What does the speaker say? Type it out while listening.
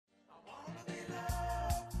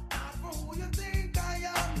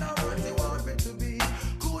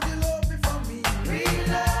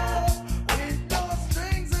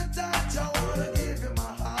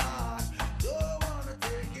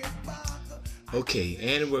Okay,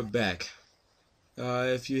 and we're back.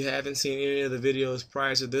 If you haven't seen any of the videos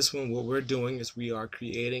prior to this one, what we're doing is we are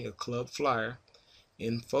creating a club flyer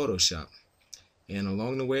in Photoshop. And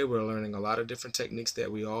along the way, we're learning a lot of different techniques that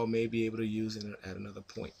we all may be able to use at another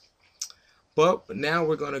point. But now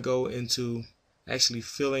we're going to go into actually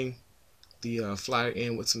filling the flyer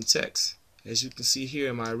in with some text. As you can see here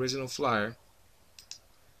in my original flyer,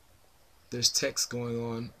 there's text going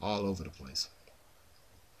on all over the place.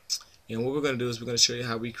 And what we're going to do is we're going to show you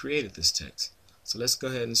how we created this text. So let's go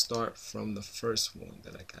ahead and start from the first one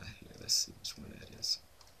that I got here. Let's see which one that is.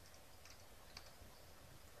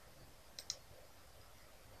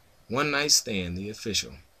 One Night Stand, the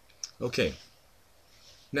official. Okay.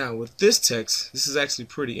 Now with this text, this is actually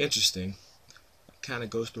pretty interesting. It kind of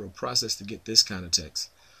goes through a process to get this kind of text.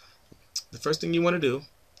 The first thing you want to do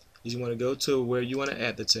is you want to go to where you want to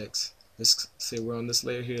add the text. Let's say we're on this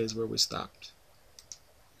layer here is where we stopped.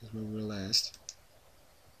 This is where we were last.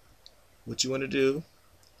 What you want to do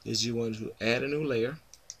is you want to add a new layer,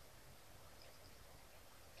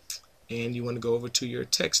 and you want to go over to your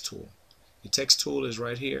text tool. Your text tool is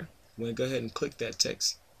right here. You want to go ahead and click that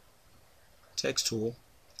text tool,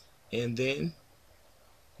 and then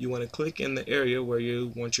you want to click in the area where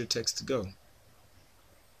you want your text to go.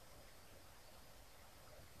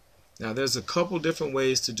 Now there's a couple different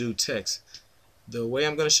ways to do text. The way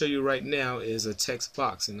I'm going to show you right now is a text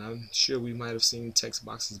box, and I'm sure we might have seen text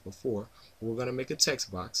boxes before. We're going to make a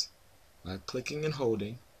text box by clicking and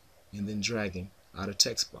holding and then dragging out a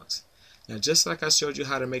text box. Now just like I showed you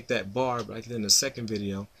how to make that bar back in the second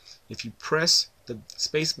video, if you press the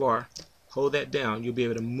space bar, hold that down, you'll be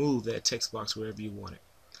able to move that text box wherever you want it.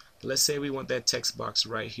 But let's say we want that text box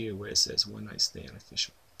right here where it says One Night Stand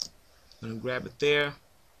Official. I'm going to grab it there,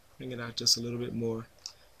 bring it out just a little bit more,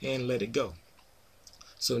 and let it go.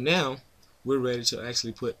 So now we're ready to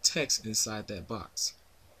actually put text inside that box.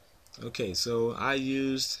 Okay, so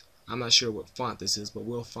I'm not sure what font this is, but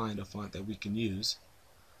we'll find a font that we can use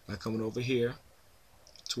by coming over here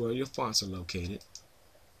to where your fonts are located.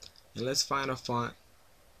 And let's find a font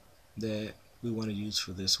that we want to use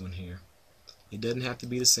for this one here. It doesn't have to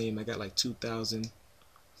be the same. I got like 2,000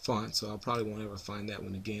 fonts, so I probably won't ever find that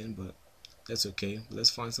one again, but that's okay.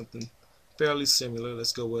 Let's find something fairly similar.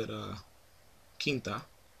 Let's go with Quinta.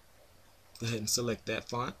 Go ahead and select that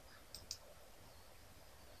font.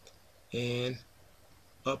 And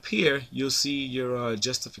up here, you'll see your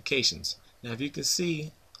justifications. Now, if you can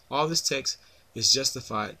see, all this text is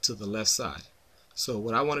justified to the left side. So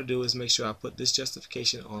what I want to do is make sure I put this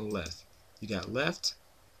justification on left. You got left,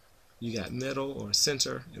 you got middle or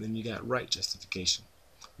center, and then you got right justification.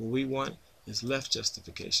 What we want is left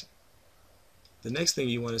justification. The next thing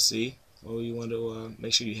you want to see, or you want to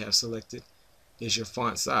make sure you have selected, is your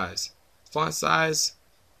font size. Font size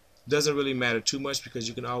doesn't really matter too much because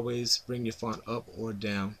you can always bring your font up or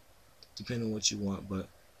down depending on what you want, but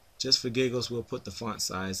just for giggles we'll put the font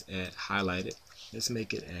size at highlighted. Let's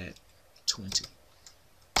make it at 20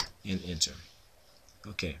 and enter.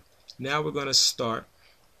 Okay, now we're going to start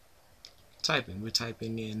typing. We're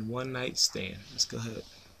typing in One Night Stand. Let's go ahead.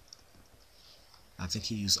 I think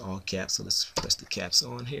he used all caps, so let's press the caps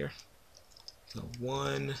on here. So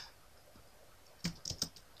one.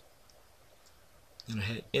 I'm going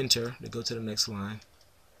to hit enter to go to the next line.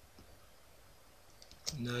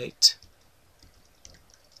 Night,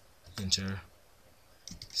 enter,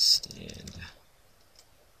 stand.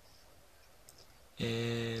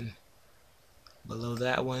 And below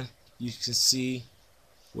that one, you can see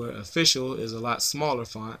where official is a lot smaller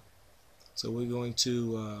font. So we're going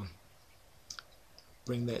to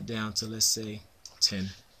bring that down to, let's say, 10.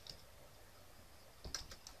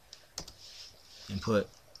 And put,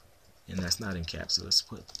 and that's not in caps, so let's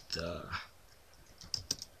put the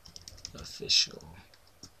official.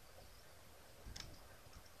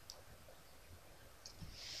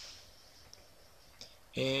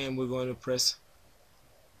 And we're going to press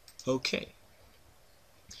OK.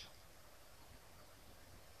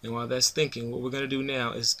 And while that's thinking, what we're going to do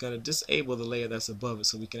now is going to disable the layer that's above it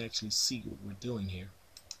so we can actually see what we're doing here.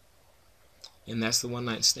 And that's the One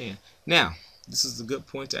Night Stand. Now, this is a good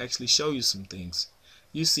point to actually show you some things.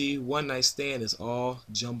 You see, One Night Stand is all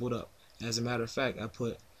jumbled up. As a matter of fact, I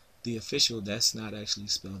put the official, that's not actually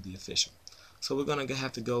spelled the official. So we're going to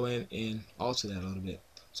have to go in and alter that a little bit.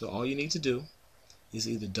 So all you need to do is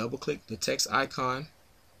either double click the text icon,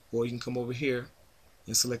 or you can come over here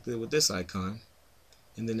and select it with this icon,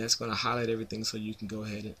 and then that's going to highlight everything so you can go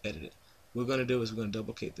ahead and edit it. What we're going to do is we're going to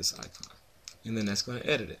double click this icon, and then that's going to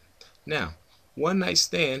edit it. Now, One Night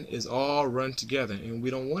Stand is all run together, and we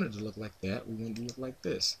don't want it to look like that. We want it to look like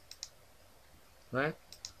this, right?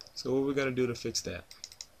 So what we're going to do to fix that?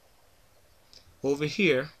 Over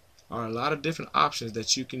here are a lot of different options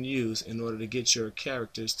that you can use in order to get your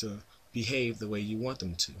characters to behave the way you want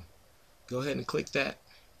them to. Go ahead and click that,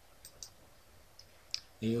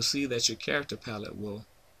 and you'll see that your character palette will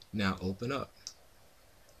now open up.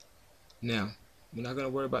 Now, we're not going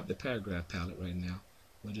to worry about the paragraph palette right now.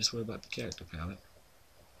 We'll just worry about the character palette.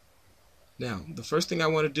 Now, the first thing I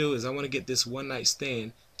want to do is I want to get this one night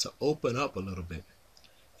stand to open up a little bit.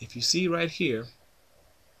 If you see right here,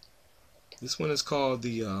 this one is called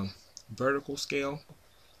the vertical scale.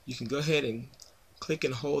 You can go ahead and click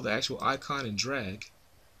and hold the actual icon and drag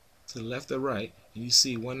to the left or right, and you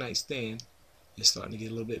see one night stand is starting to get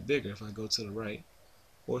a little bit bigger if I go to the right,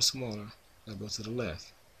 or smaller if I go to the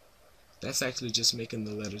left. That's actually just making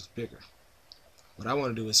the letters bigger. What I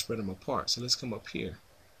want to do is spread them apart. So let's come up here,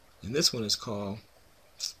 and this one is called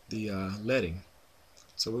the leading.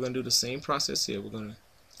 So we're going to do the same process here. We're going to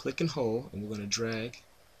click and hold, and we're going to drag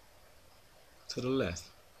to the left,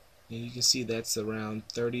 and you can see that's around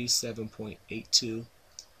 37.82.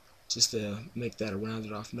 Just to make that a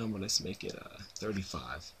rounded off number, let's make it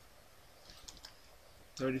 35,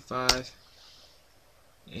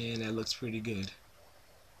 and that looks pretty good.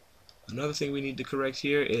 Another thing we need to correct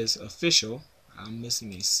here is official. I'm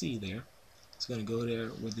missing a C there. It's going to go there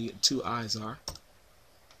where the two I's are.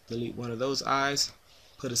 Delete one of those I's,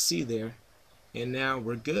 put a C there, and now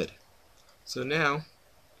we're good. So now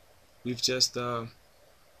we've just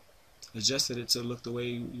adjusted it to look the way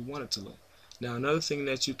you want it to look. Now another thing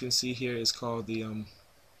that you can see here is called the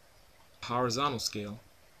horizontal scale.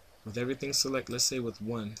 With everything selected, let's say with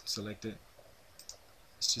 1 selected,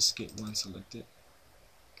 let's just get 1 selected.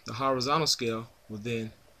 The horizontal scale will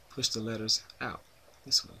then push the letters out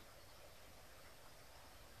this way.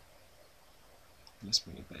 Let's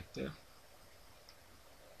bring it back there.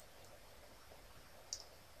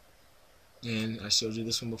 And I showed you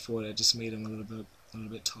this one before, that just made them a little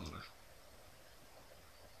bit taller.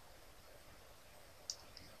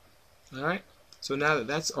 Alright, so now that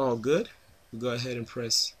that's all good, we'll go ahead and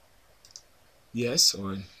press yes,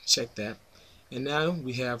 or check that. And now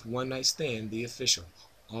we have one night stand, the official,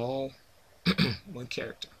 all one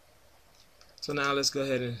character. So now let's go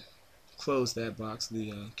ahead and close that box,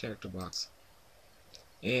 the character box.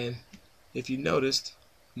 And if you noticed,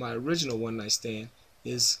 my original one night stand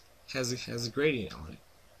has a gradient on it.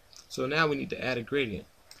 So now we need to add a gradient.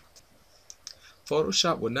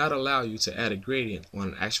 Photoshop will not allow you to add a gradient on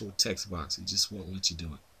an actual text box. It just won't let you do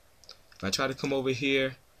it. If I try to come over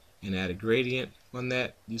here and add a gradient on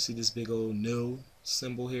that, you see this big old no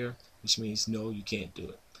symbol here, which means no, you can't do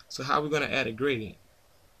it. So how are we going to add a gradient?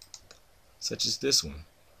 Such as this one.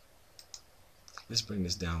 Let's bring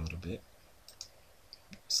this down a little bit.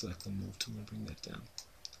 Select the move tool and bring that down.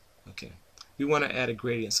 Okay. We want to add a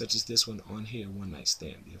gradient such as this one on here, one night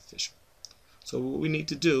stand, the official. So what we need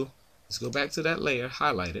to do is go back to that layer,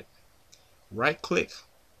 highlight it, right click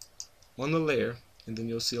on the layer, and then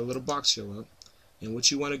you'll see a little box show up, and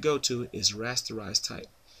what you want to go to is rasterize type.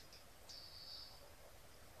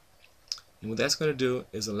 And what that's going to do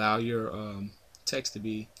is allow your text to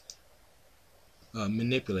be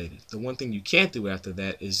manipulated. The one thing you can't do after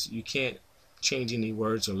that is you can't change any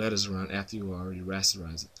words or letters around after you already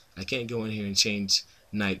rasterize it. I can't go in here and change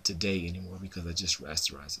night to day anymore because I just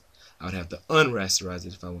rasterized it. I would have to unrasterize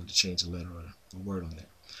it if I wanted to change a letter or a word on there.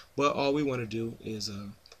 But all we want to do is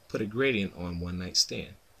put a gradient on one night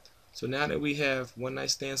stand. So now that we have one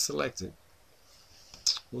night stand selected,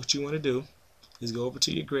 what you want to do is go over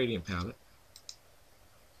to your gradient palette,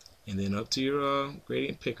 and then up to your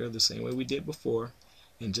gradient picker the same way we did before.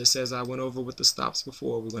 And just as I went over with the stops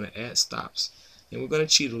before, we're going to add stops. And we're going to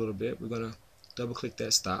cheat a little bit. We're going to double click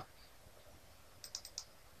that stop.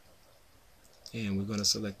 And we're going to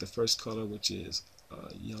select the first color, which is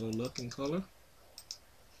yellow looking color.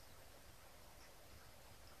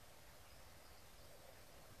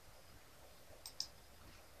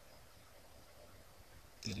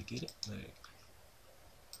 Did it get it? There you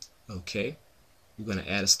go. Okay. We're going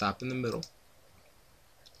to add a stop in the middle.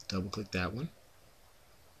 Double click that one.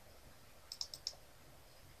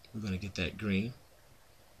 We're going to get that green.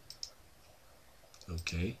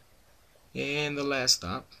 Okay. And the last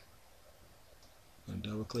stop. I'm going to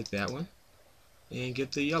double click that one and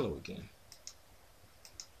get the yellow again.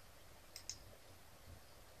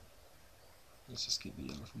 Let's just get the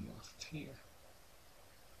yellow from off of here.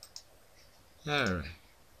 Alright.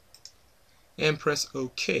 And press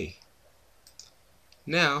OK.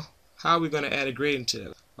 Now, how are we going to add a gradient to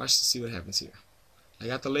that? Watch to see what happens here. I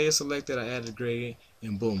got the layer selected, I added a gradient,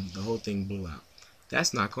 and boom, the whole thing blew out.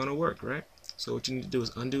 That's not going to work, right? So what you need to do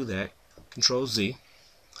is undo that, Control Z,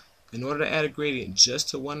 In order to add a gradient just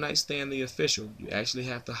to One Night Stand the Official, you actually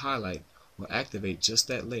have to highlight or activate just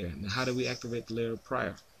that layer. Now, how did we activate the layer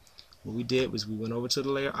prior? What we did was we went over to the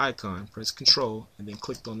layer icon, pressed Control, and then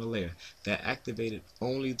clicked on the layer. That activated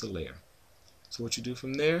only the layer. So what you do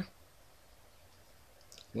from there,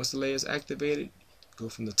 once the layer is activated, go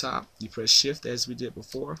from the top, you press Shift as we did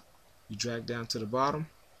before, you drag down to the bottom,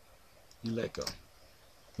 you let go.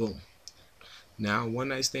 Boom. Now One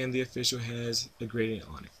Night Stand the Official has a gradient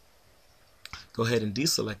on it. Go ahead and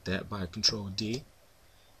deselect that by Control D,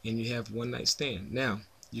 and you have One Night Stand. Now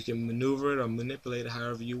you can maneuver it or manipulate it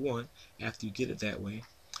however you want after you get it that way.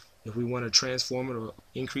 If we want to transform it or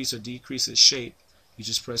increase or decrease its shape, you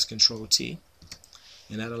just press Control T,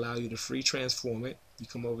 and that allows you to free transform it. You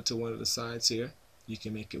come over to one of the sides here, you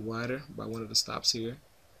can make it wider by one of the stops here,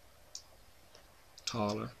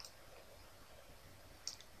 taller,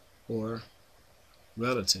 or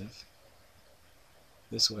relative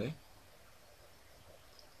this way,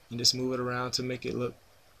 and just move it around to make it look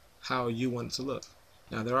how you want it to look.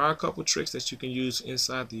 Now there are a couple tricks that you can use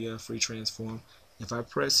inside the free transform. If I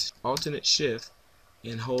press alternate shift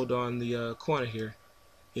and hold on the corner here,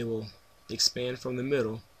 it will expand from the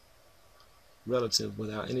middle relative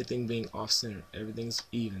without anything being off center. Everything's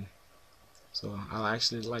even. So I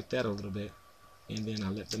actually like that a little bit, and then I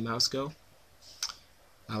let the mouse go.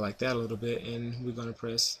 I like that a little bit, and we're going to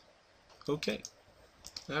press OK.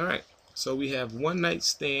 Alright, so we have One Night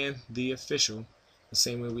Stand the Official the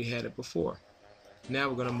same way we had it before. Now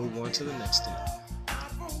we're going to move on to the next step.